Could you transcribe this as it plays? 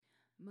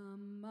My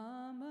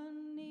mama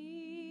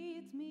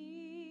needs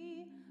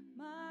me,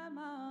 my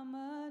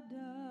mama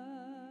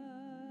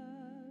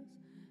does.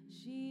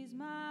 She's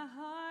my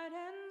heart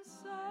and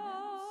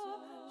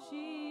soul.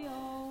 She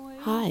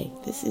always. Hi,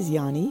 this is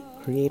Yanni,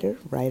 creator,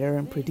 writer,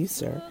 and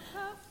producer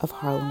of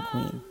Harlem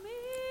Queen.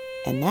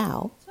 And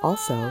now,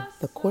 also,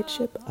 The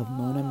Courtship of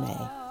Mona May.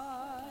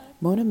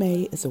 Mona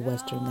May is a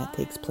Western that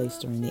takes place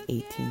during the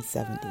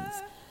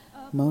 1870s.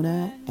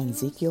 Mona and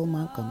Ezekiel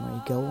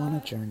Montgomery go on a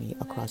journey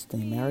across the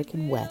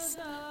American West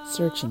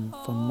searching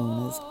for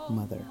Mona's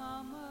mother.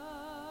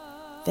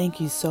 Thank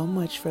you so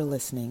much for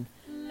listening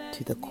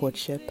to The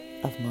Courtship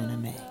of Mona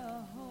May.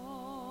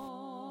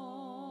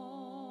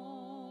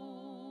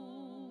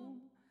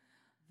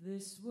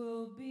 This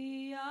will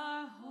be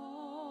our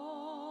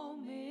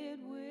home, it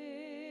will.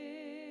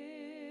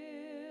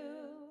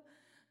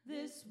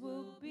 This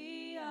will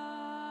be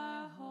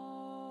our home.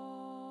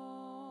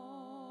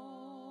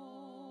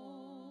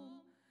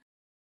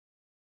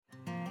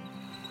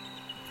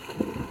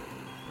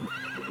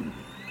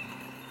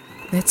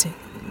 That's it.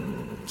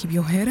 Keep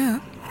your head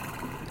up,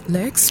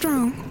 legs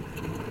strong.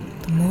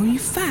 The more you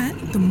fight,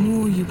 the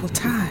more you will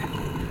tire.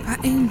 I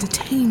aim to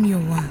tame your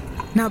wild,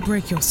 not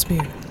break your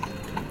spirit.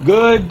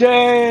 Good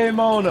day,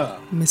 Mona.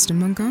 Mr.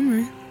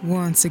 Montgomery,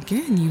 once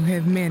again you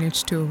have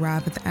managed to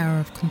arrive at the hour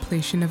of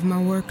completion of my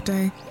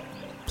workday.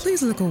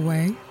 Please look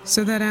away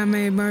so that I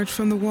may emerge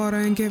from the water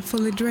and get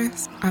fully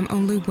dressed. I'm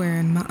only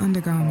wearing my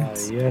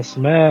undergarments. Yes,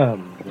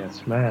 ma'am.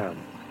 Yes, ma'am.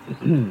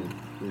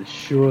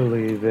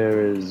 Surely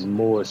there is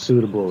more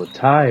suitable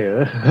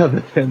attire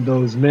other than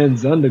those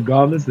men's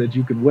undergarments that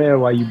you could wear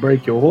while you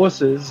break your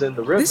horses in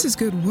the river. This is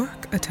good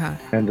work attire.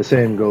 And the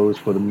same goes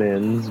for the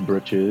men's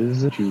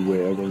breeches that you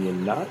wear when you're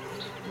not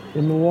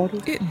in the water.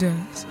 It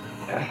does.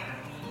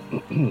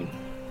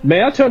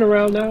 May I turn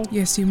around now?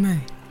 Yes, you may.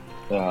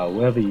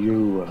 Whether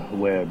you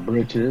wear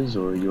breeches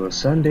or your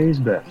Sunday's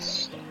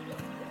best,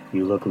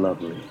 you look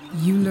lovely.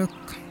 You look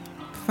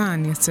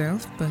fine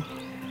yourself, but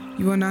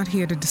you are not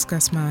here to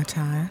discuss my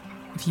attire.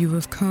 If you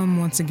have come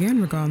once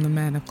again regarding the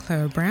matter of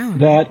Clara Brown...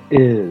 That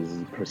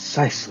is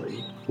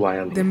precisely why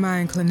I'm here. Then my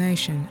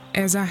inclination,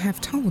 as I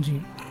have told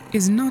you,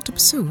 is not to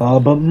pursue. But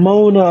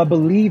Mona, I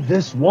believe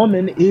this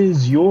woman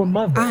is your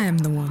mother. I am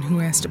the one who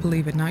has to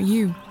believe it, not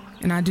you.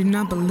 And I do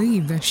not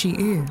believe that she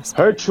is.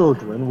 Her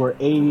children were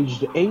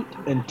aged 8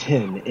 and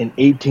 10 in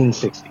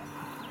 1860.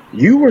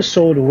 You were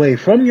sold away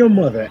from your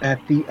mother at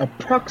the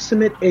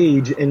approximate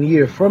age and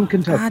year from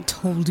Kentucky. I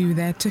told you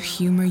that to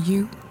humor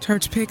you.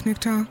 Church picnic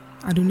talk.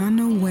 I do not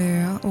know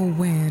where or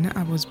when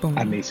I was born.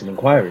 I made some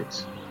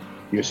inquiries.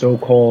 Your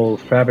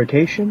so-called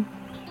fabrication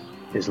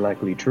is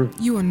likely true.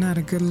 You are not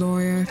a good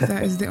lawyer if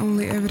that is the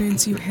only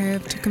evidence you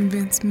have to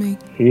convince me.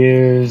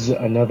 Here's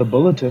another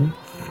bulletin.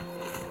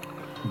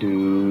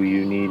 Do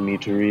you need me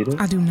to read it?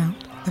 I do not.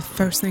 The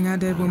first thing I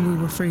did when we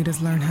were freed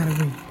is learn how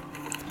to read.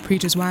 The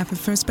preacher's wife at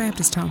First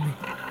Baptist taught me.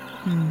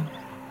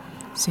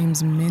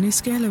 Seems many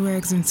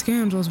scalawags and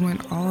scoundrels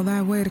went all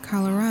that way to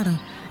Colorado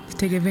to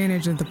take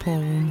advantage of the poor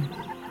woman.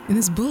 In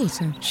this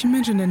bulletin, she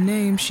mentioned a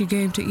name she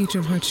gave to each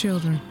of her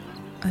children.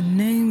 A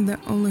name that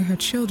only her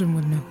children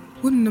would know.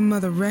 Wouldn't the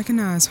mother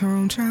recognize her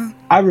own child?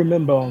 I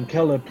remember on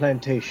Keller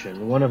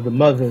Plantation, one of the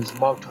mothers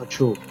marked her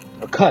children.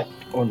 A cut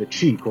on the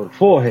cheek or the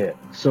forehead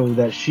so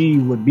that she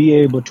would be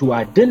able to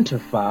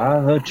identify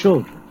her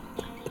children.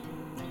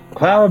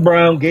 Clara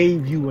Brown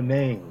gave you a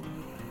name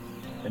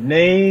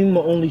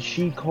only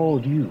she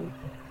called you.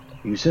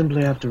 You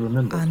simply have to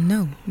remember. I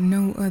know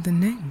no other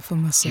name for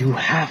myself. You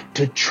have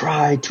to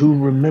try to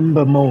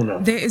remember, Mona.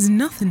 There is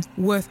nothing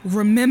worth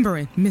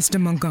remembering, Mr.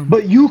 Montgomery.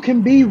 But you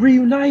can be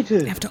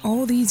reunited. After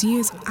all these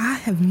years, I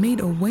have made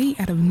a way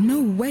out of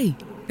no way.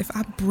 If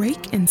I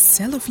break and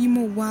sell a few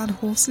more wild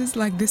horses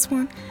like this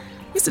one,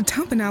 Mr.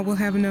 Tump and I will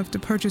have enough to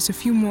purchase a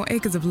few more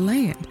acres of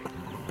land.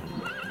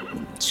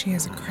 She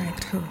has a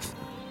cracked hoof.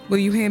 Will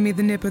you hand me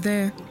the nipper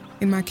there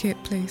in my kit,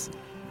 please?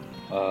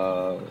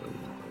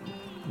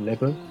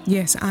 Nipper?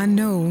 Yes, I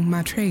know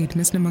my trade,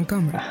 Mr.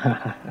 Montgomery.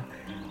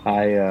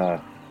 I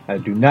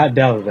do not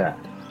doubt that.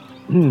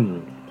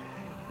 Here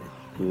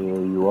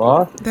you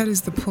are. That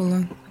is the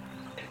puller.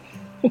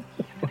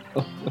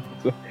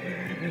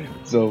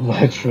 So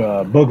much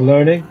book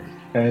learning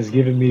has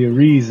given me a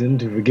reason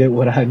to forget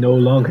what I no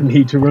longer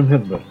need to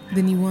remember.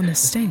 Then you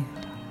understand.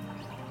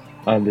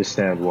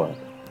 Understand what?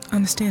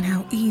 Understand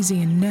how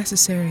easy and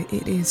necessary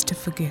it is to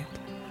forget.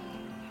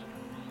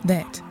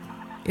 That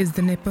is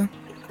the nipper,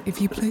 if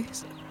you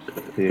please.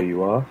 Here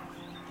you are.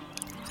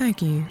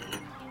 Thank you.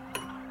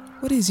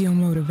 What is your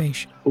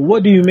motivation?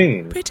 What do you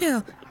mean? Pray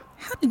tell,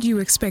 how did you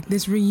expect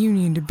this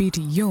reunion to be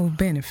to your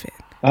benefit?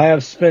 I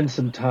have spent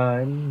some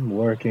time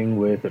working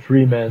with the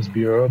Freeman's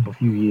Bureau a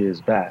few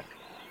years back.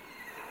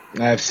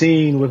 I have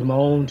seen with my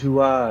own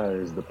two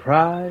eyes the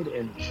pride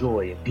and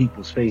joy in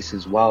people's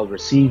faces while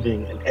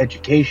receiving an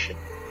education.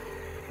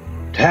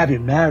 To have your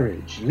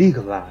marriage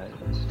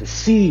legalized, to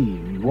see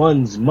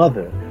one's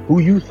mother, who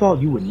you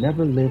thought you would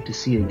never live to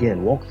see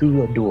again, walk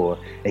through a door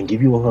and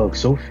give you a hug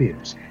so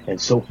fierce and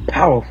so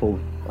powerful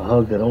A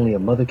hug that only a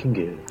mother can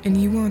give. And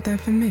you want that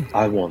for me?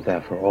 I want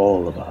that for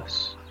all of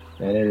us.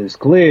 And it is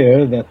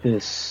clear that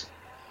this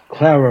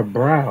Clara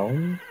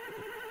Brown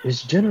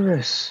is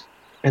generous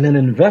and an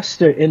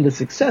investor in the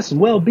success and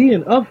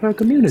well-being of her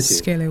community.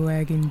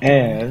 Scallywagging.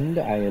 And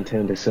I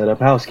intend to set up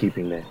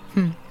housekeeping there.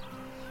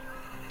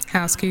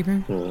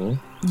 Housekeeping?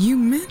 Mm-hmm. You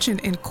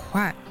mentioned, and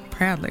quite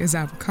proudly as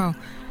I recall,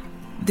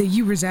 that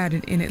you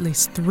resided in at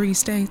least 3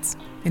 states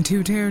and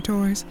 2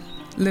 territories,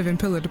 living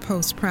pillar to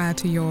post prior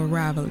to your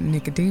arrival at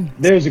Nicodemus.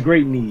 There's a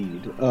great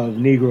need of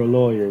Negro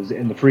lawyers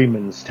in the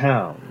freemen's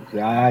towns.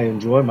 I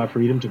enjoy my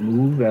freedom to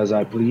move as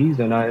I please,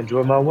 and I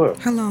enjoy my work.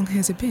 How long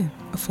has it been?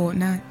 A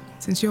fortnight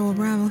since your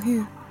arrival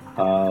here?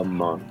 A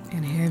month.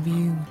 And have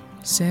you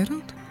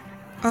settled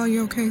all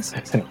your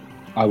cases?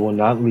 I will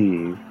not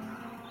leave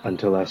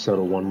until I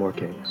settle one more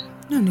case.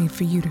 No need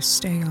for you to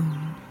stay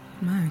on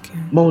my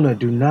account. Mona,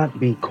 do not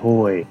be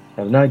coy.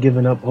 I've not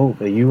given up hope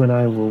that you and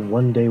I will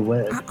one day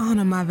wed. I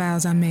honor my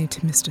vows I made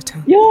to Mr.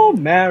 Tone. Your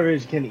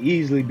marriage can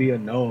easily be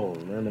annulled,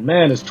 and the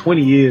man is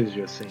 20 years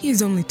your senior. He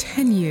is only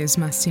 10 years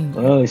my senior.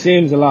 Well, he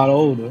seems a lot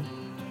older.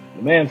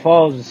 The man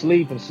falls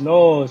asleep and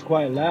snores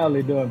quite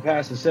loudly during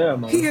passing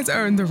ceremony. He has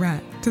earned the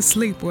right to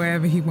sleep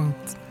wherever he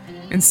wants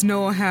and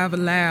snore however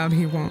loud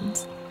he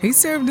wants. He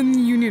served in the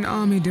Union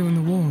Army during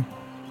the war.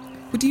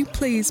 Would you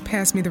please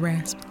pass me the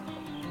rasp?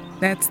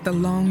 That's the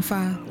long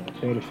file.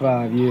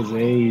 35 years of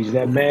age.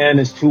 That man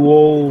is too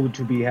old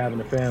to be having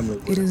a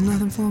family. It is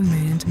nothing for a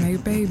man to make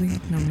a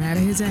baby, no matter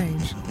his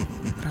age.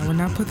 But I would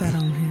not put that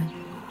on him.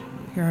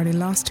 He already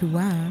lost 2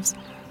 wives.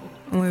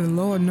 Only the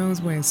Lord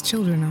knows where his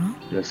children are.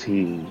 Does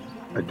he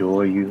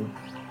adore you,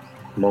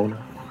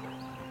 Mona,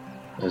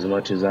 as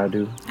much as I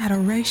do?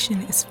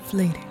 Adoration is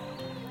fleeting.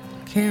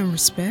 Care and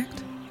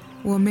respect,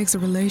 well, it makes a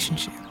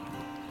relationship.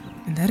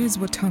 And that is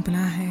what Tump and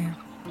I have.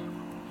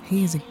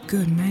 He is a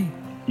good man.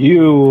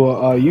 You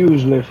are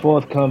usually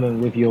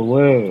forthcoming with your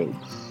words.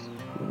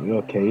 In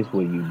your case,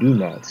 what you do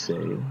not say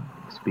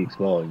speaks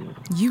volumes.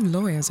 You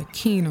lawyers are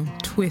keen on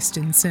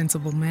twisting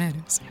sensible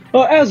matters.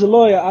 Well, as a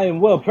lawyer, I am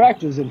well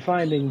practiced in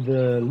finding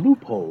the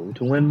loophole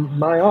to win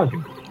my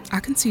argument. I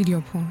concede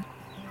your point.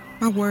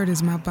 My word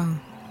is my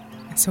bond.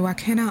 And so I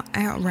cannot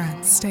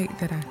outright state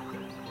that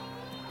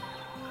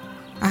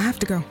I have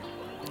to go.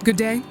 Good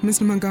day,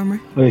 Mr. Montgomery.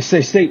 Wait,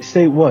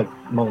 state what,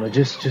 Mona?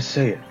 Just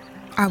say it.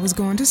 I was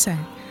going to say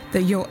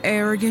that your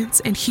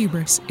arrogance and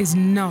hubris is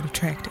not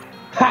attractive.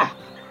 Ha!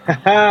 Ha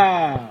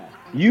ha!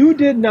 You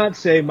did not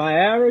say my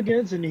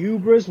arrogance and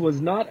hubris was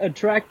not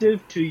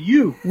attractive to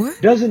you. What?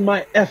 Doesn't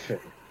my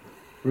effort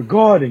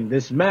regarding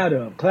this matter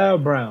of Clara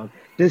Brown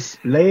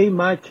display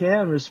my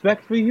care and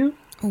respect for you?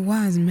 A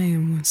wise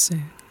man once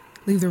said,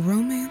 leave the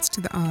romance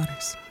to the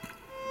artist.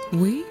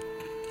 We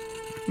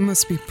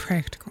must be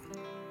practical.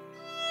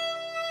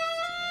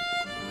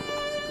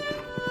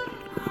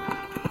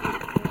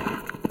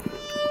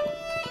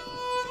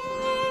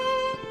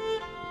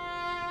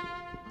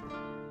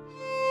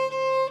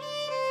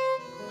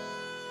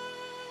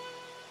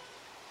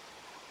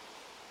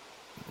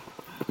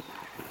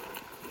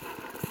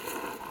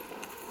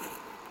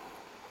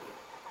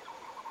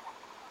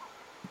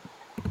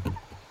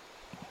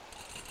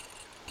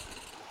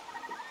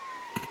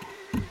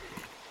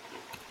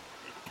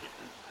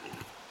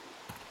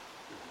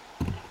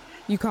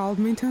 You called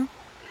me, Tom?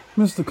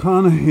 Mr.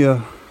 Connor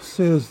here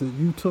says that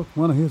you took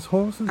one of his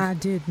horses? I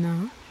did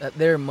not. That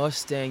there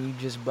Mustang you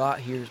just brought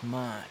here is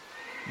mine.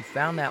 You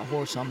found that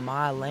horse on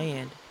my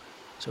land,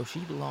 so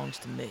she belongs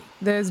to me.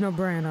 There's no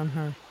brand on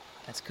her.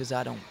 That's 'cause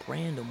I don't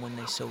brand them when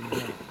they so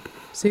young.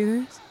 See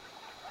this?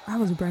 I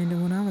was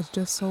branded when I was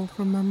just sold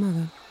from my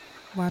mother.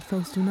 White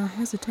folks do not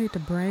hesitate to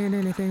brand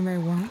anything they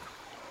want,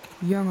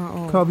 young or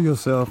old. Cover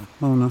yourself,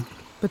 Mona.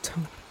 But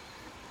Tom,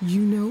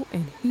 you know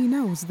and he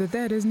knows that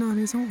that is not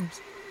his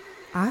horse.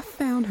 I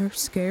found her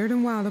scared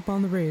and wild up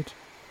on the ridge.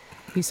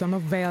 He saw no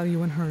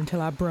value in her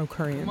until I broke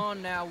her in. Come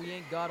on now, we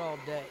ain't got all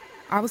day.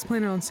 I was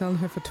planning on selling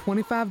her for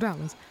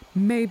 $25,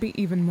 maybe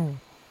even more.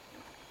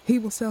 He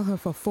will sell her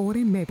for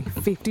 $40, maybe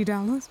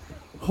 $50.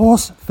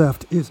 Horse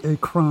theft is a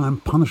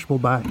crime punishable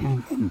by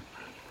hanging.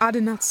 I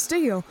did not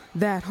steal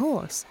that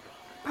horse.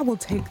 I will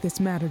take this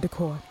matter to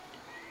court.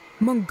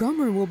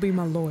 Montgomery will be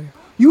my lawyer.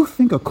 You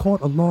think a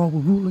court of law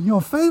will rule in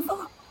your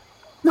favor?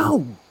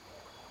 No.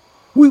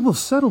 We will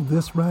settle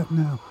this right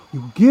now.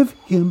 You give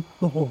him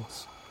the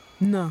horse.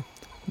 No,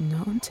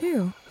 not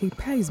until he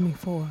pays me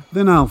for her.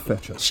 Then I'll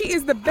fetch her. She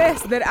is the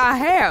best that I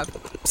have.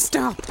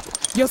 Stop.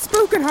 You're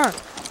spooking her.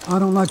 I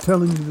don't like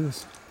telling you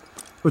this,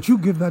 but you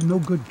give that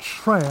no-good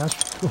trash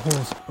the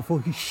horse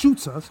before he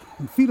shoots us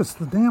and feed us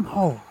the damn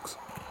hogs.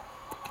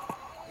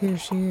 Here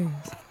she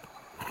is.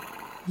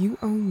 You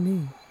owe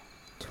me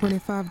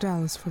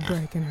 $25 for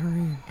breaking her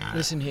in.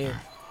 Listen here.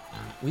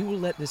 We will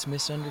let this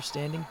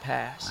misunderstanding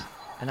pass,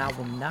 and I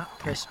will not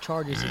press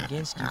charges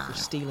against you for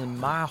stealing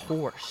my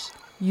horse.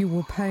 You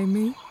will pay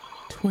me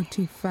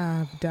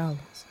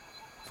 $25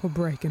 for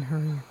breaking her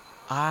in.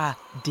 I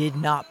did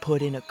not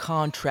put in a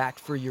contract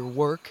for your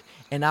work,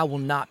 and I will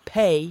not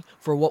pay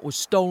for what was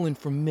stolen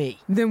from me.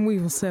 Then we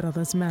will settle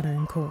this matter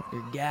in court.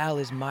 Your gal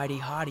is mighty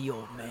haughty,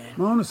 old man.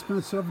 Mona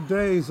spent several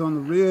days on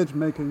the ridge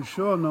making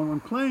sure no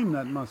one claimed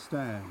that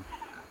Mustang.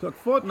 Took a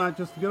fortnight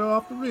just to get her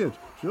off the ridge.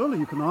 Surely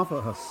you can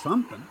offer her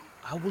something.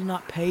 I will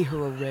not pay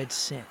her a red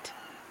cent.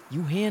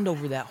 You hand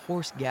over that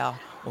horse, gal,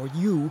 or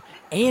you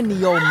and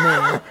the old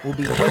man will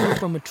be hanging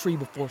from a tree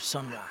before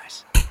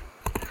sunrise.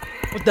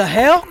 What the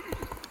hell?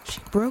 She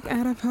broke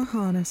out of her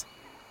harness.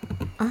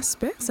 I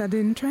specs I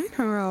didn't train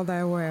her all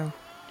that well.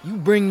 You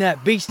bring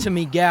that beast to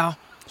me, gal.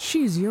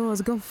 She's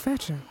yours, go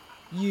fetch her.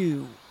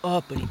 You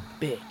uppity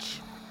bitch.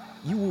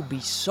 You will be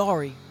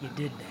sorry you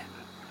did that.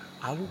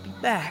 I will be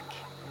back,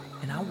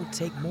 and I will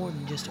take more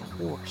than just a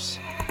horse.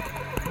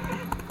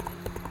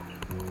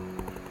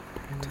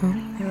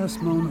 Tom, Yes,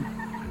 Mona.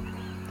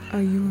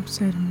 are you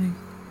upset at me?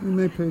 You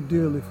may pay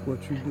dearly for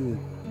what you did.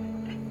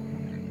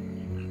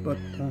 But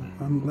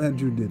I'm glad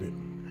you did it.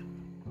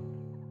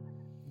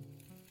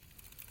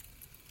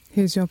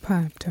 Here's your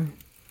pipe, Tom.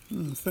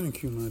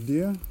 Thank you, my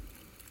dear.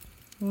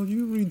 Will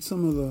you read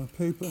some of the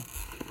paper,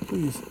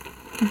 please?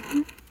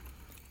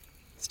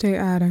 State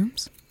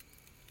items.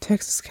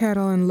 Texas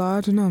cattle in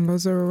large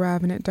numbers are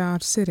arriving at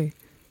Dodge City.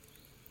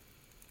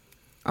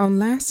 On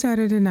last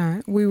Saturday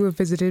night, we were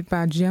visited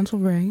by gentle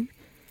rain.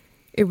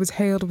 It was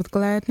hailed with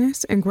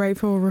gladness and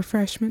grateful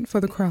refreshment for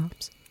the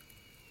crops.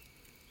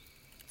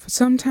 For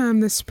some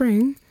time this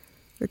spring,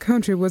 the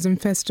country was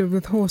infested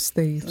with horse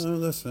thieves.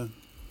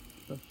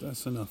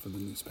 That's enough of the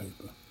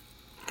newspaper.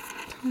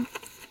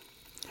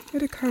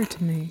 It occurred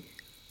to me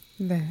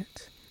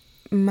that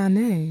my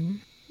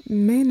name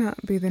may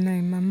not be the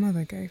name my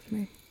mother gave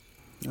me.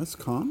 That's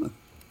common.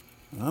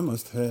 I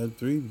must have had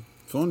 3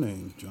 full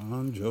names,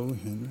 John, Joe,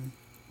 Henry.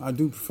 I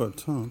do prefer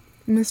Tom.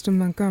 Mr.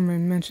 Montgomery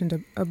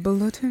mentioned a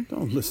bulletin.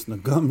 Don't listen to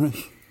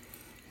Montgomery.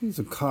 He's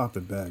a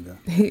carpetbagger.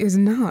 He is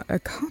not a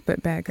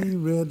carpetbagger. He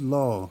read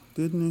law,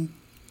 didn't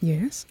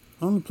Yes?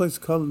 he? Only place a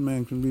colored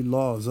man can read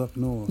law is up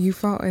north. You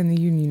fought in the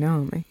Union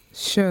Army.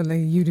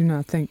 Surely you do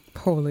not think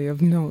poorly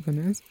of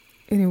Northerners.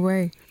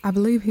 Anyway, I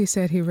believe he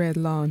said he read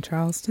law in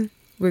Charleston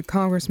with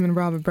Congressman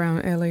Robert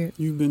Brown Elliott.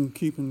 You've been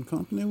keeping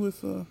company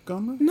with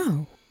Montgomery?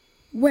 No.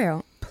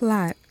 Well,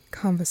 polite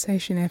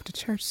conversation after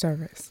church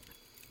service.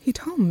 He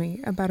told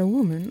me about a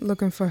woman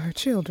looking for her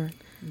children.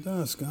 There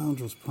are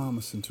scoundrels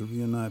promising to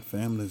reunite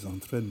families on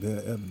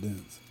threadbare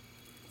evidence.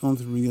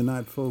 Only to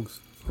reunite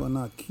folks who are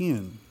not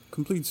kin,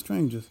 complete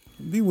strangers.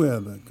 Beware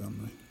of that,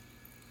 Montgomery.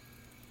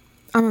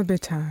 I'm a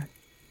bit tired.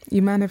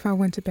 You mind if I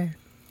went to bed?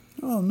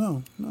 Oh,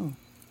 no.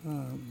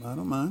 I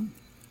don't mind.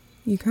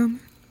 You coming?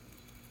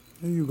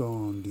 Here you go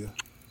on, dear.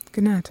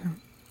 Good night,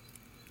 Tom.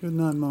 Good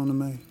night, Mona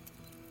May.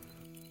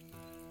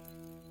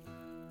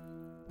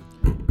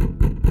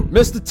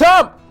 Mr.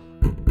 Tump!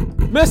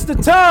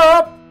 Mr.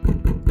 Tump!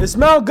 It's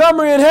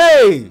Montgomery and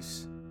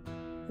Hayes!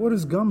 What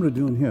is Montgomery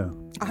doing here?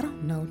 I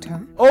don't know,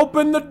 Tom.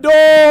 Open the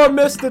door,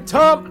 Mr.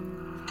 Tump!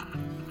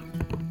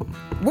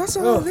 What's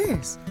all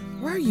this?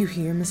 Why are you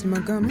here, Mr.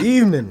 Montgomery?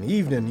 Evening.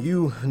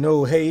 You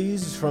know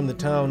Hayes from the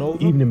town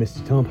over? Evening,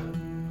 Mr. Tump.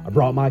 I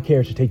brought my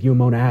carriage to take you and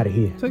Mona out of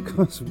here. Take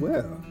us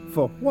where?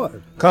 For what?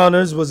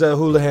 Connors was at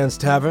Houlihan's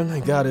Tavern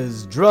and got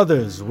his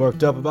druthers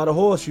worked up about a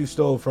horse you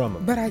stole from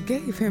him. But I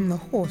gave him the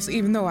horse,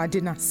 even though I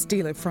did not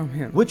steal it from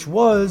him. Which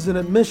was an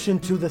admission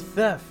to the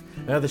theft.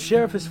 Now the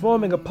sheriff is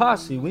forming a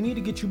posse. We need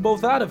to get you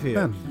both out of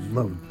here. That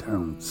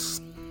low-down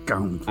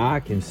scoundrel.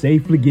 I can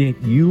safely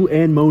get you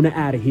and Mona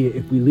out of here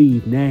if we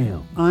leave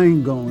now. I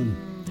ain't going.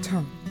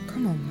 Tom,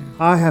 come on now.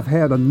 I have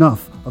had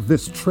enough of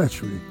this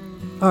treachery.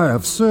 I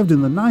have served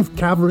in the 9th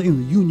Cavalry in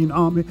the Union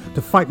Army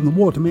to fight in the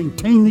war to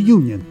maintain the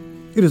Union.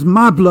 It is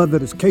my blood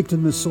that is caked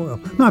in this soil,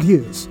 not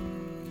his.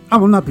 I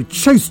will not be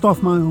chased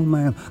off my own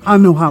land. I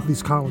know how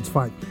these cowards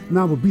fight, and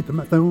I will beat them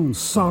at their own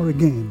sorry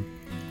game.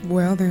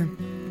 Well then,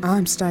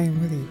 I'm staying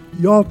with you.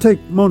 Y'all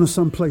take Mona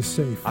someplace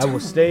safe. I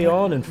will stay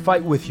on and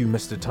fight with you,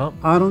 Mr. Tump.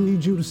 I don't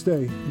need you to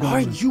stay. Are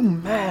you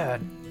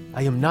mad?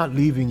 I am not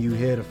leaving you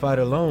here to fight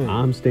alone.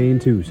 I'm staying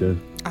too, sir.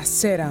 I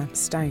said I'm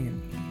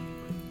staying.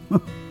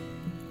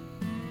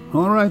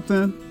 All right,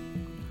 then.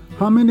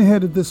 How many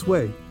headed this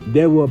way?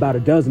 There were about a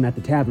dozen at the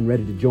tavern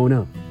ready to join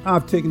up.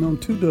 I've taken on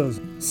 2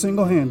 dozen,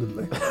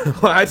 single-handedly.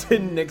 Well, I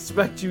didn't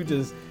expect you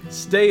to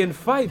stay and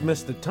fight,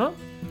 Mr. Tump.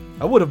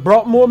 I would have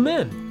brought more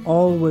men.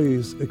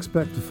 Always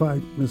expect to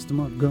fight, Mr.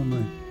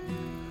 Montgomery.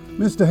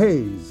 Mr.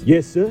 Hayes.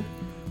 Yes, sir.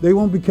 They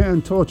won't be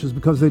carrying torches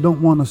because they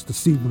don't want us to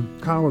see them.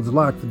 Cowards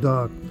like the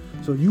dark.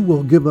 So you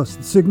will give us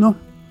the signal.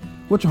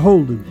 What you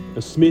holding?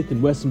 A Smith &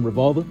 Wesson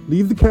revolver.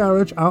 Leave the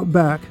carriage out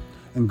back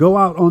and go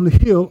out on the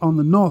hill on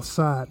the north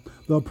side.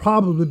 They'll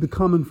probably be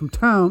coming from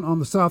town on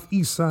the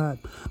southeast side.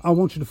 I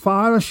want you to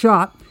fire a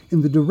shot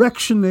in the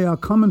direction they are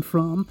coming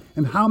from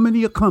and how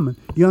many are coming.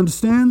 You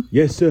understand?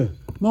 Yes, sir.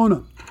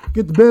 Mona,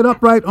 get the bed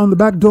upright on the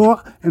back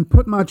door and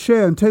put my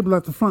chair and table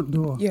at the front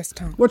door. Yes,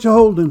 Tom. What you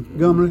holding,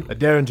 Montgomery? A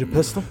Derringer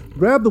pistol?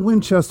 Grab the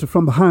Winchester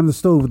from behind the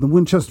stove and the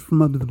Winchester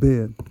from under the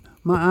bed.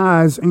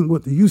 My eyes ain't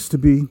what they used to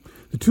be.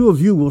 The two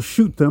of you will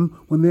shoot them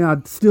when they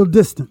are still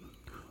distant.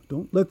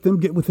 Don't let them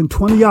get within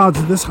 20 yards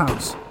of this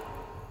house.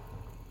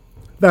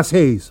 That's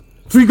Hayes.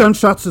 3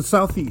 gunshots to the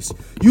southeast.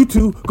 You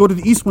two go to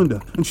the east window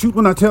and shoot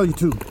when I tell you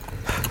to.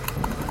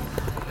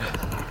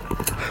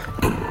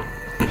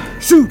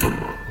 Shoot!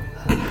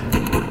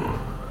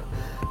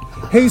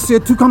 Hayes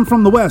said 2 come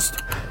from the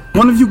west.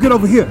 One of you get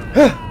over here.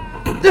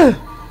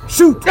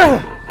 Shoot!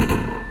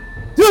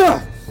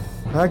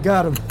 I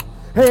got him.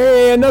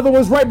 Hey, another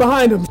one's right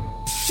behind him.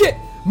 Shit!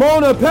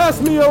 Mona,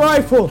 pass me your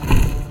rifle.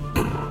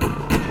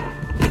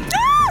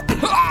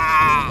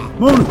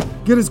 Mona,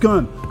 get his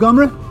gun.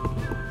 Montgomery,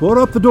 board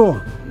up the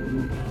door.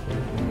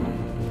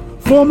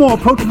 4 more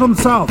approaching from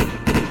the south.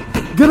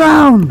 Get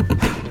down!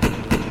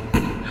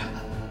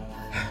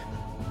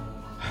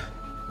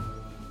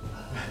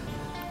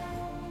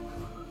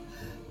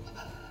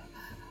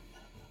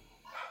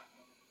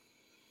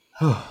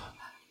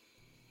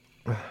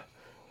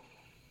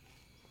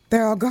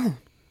 They're all gone.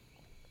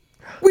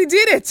 We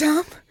did it,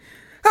 Tom.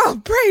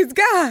 Oh, praise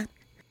God.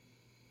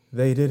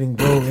 They didn't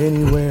go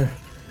anywhere.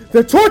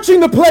 They're torching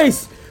the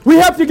place! We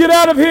have to get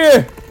out of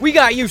here! We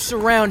got you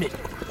surrounded.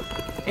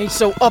 Ain't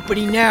so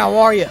uppity now,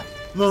 are ya?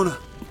 Mona,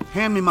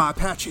 hand me my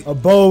Apache. A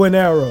bow and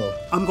arrow.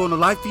 I'm going to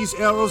light these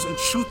arrows and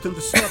shoot them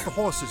to start the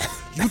horses.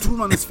 You two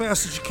run as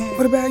fast as you can.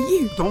 What about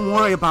you? Don't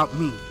worry about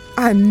me.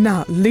 I'm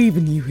not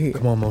leaving you here.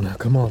 Come on, Mona,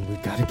 come on. We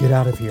gotta get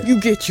out of here. You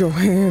get your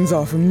hands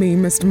off of me,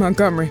 Mr.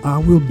 Montgomery. I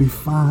will be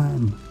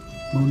fine,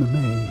 Mona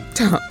May.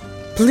 Tom,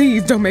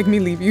 please don't make me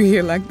leave you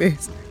here like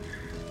this.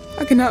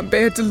 I cannot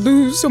bear to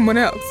lose someone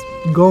else.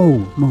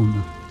 Go,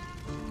 Mona.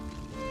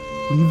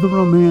 Leave the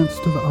romance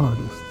to the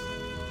artists.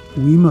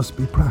 We must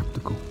be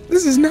practical.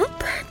 This is not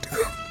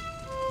practical.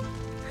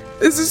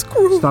 This is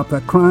cruel. Stop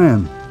that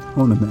crying,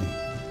 Mona May.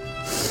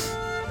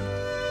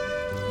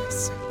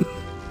 Yes.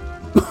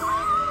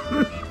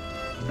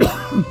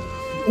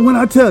 When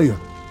I tell you,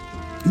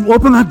 you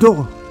open that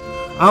door,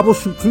 I will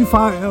shoot 3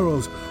 fire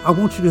arrows. I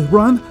want you to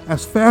run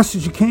as fast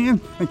as you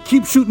can and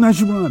keep shooting as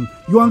you run.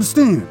 You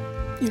understand?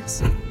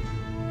 Yes.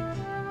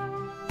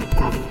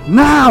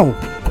 Now!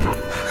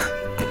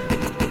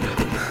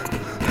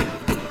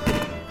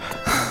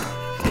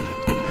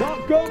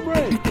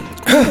 Montgomery!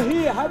 Over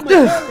here, have my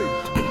berries!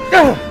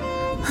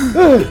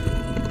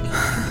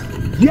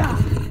 Yeah!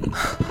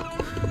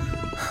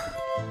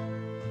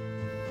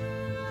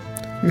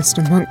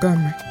 Mr.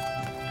 Montgomery,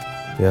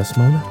 Yes,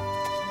 Mona?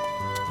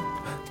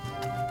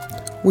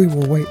 we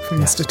will wait for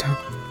Yes. Mr. Tom.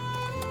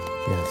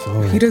 Yes,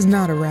 all He right. does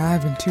not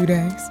arrive in 2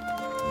 days.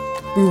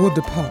 We will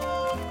depart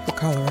for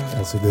Colorado.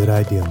 That's a good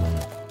idea,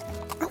 Mona.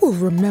 I will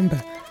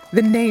remember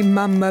the name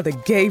my mother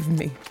gave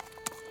me.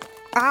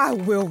 I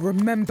will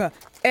remember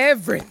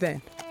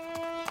everything.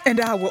 And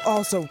I will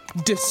also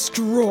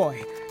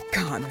destroy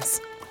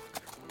Connors.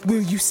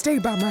 Will you stay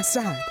by my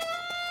side?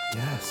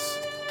 Yes,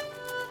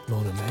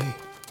 Mona May.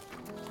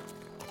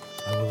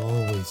 I will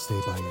always stay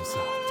by your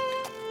side.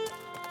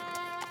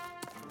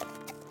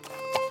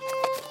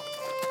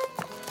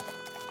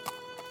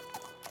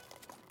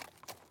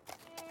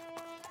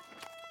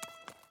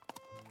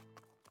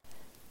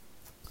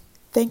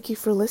 Thank you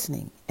for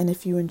listening, and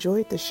if you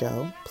enjoyed the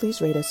show,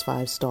 please rate us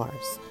 5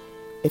 stars.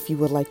 If you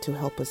would like to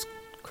help us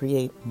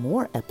create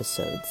more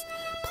episodes,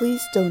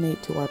 please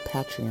donate to our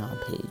Patreon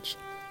page,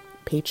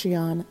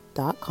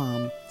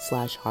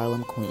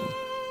 patreon.com/Harlem Queen.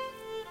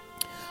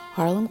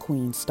 Harlem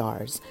Queen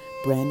stars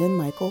Brandon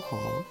Michael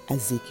Hall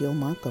as Ezekiel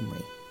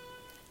Montgomery,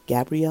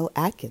 Gabrielle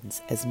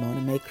Atkins as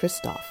Mona May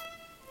Christoph,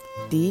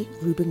 D.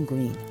 Reuben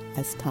Green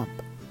as Tump,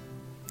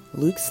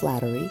 Luke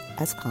Slattery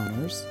as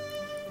Connors,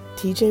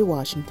 TJ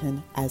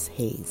Washington as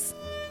Hayes.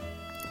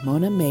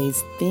 Mona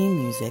May's theme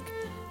music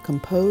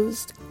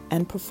composed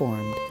and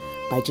performed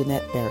by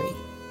Jeanette Berry.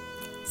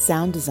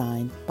 Sound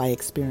design by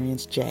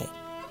Experience J.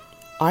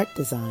 Art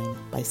design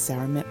by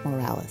Sarah Mint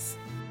Morales.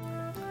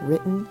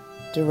 Written,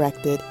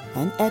 directed,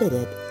 and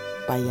edited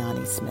by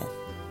Yanni Smith.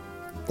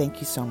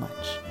 Thank you so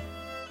much.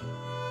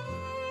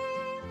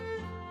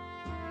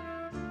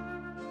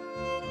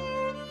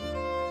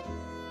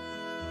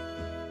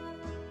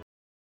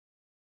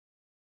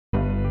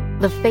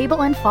 The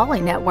Fable and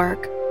Folly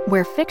Network,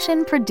 where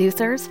fiction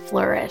producers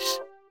flourish.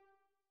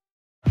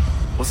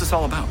 What's this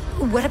all about?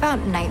 What about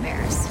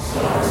nightmares?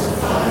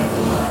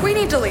 We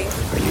need to leave.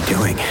 What are you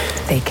doing?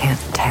 They can't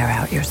tear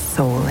out your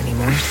soul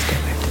anymore,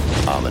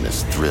 Stuart.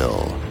 Ominous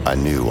Thrill, a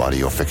new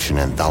audio fiction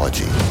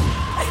anthology.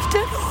 I've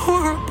done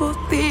horrible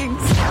things.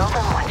 Tell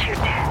them what you did.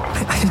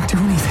 I didn't do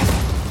anything.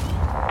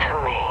 To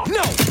me.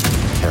 No!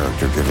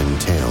 Character-driven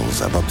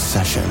tales of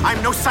obsession.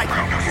 I'm no psycho.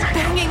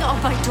 Banging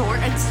on my door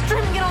and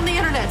streaming it on the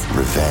internet.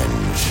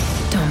 Revenge.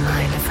 Don't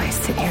mind if I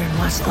sit here and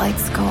watch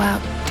lights go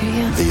out, do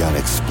you? The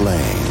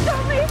unexplained.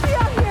 Don't leave me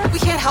out here. We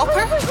can't help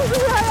her? I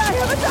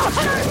have a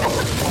doctor.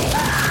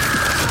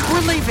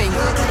 We're leaving.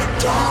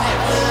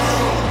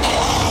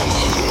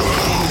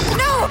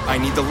 No! I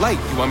need the light.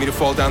 You want me to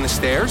fall down the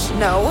stairs?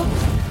 No.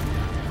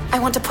 I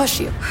want to push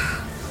you.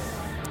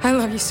 I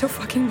love you so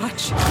fucking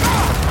much.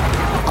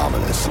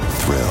 Ominous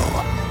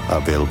Thrill.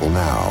 Available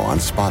now on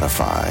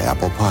Spotify,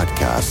 Apple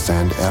Podcasts,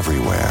 and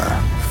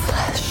everywhere.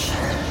 Flesh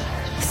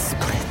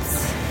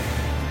splits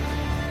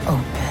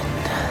open.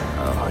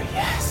 Oh,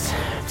 yes.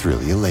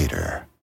 Thrill you later.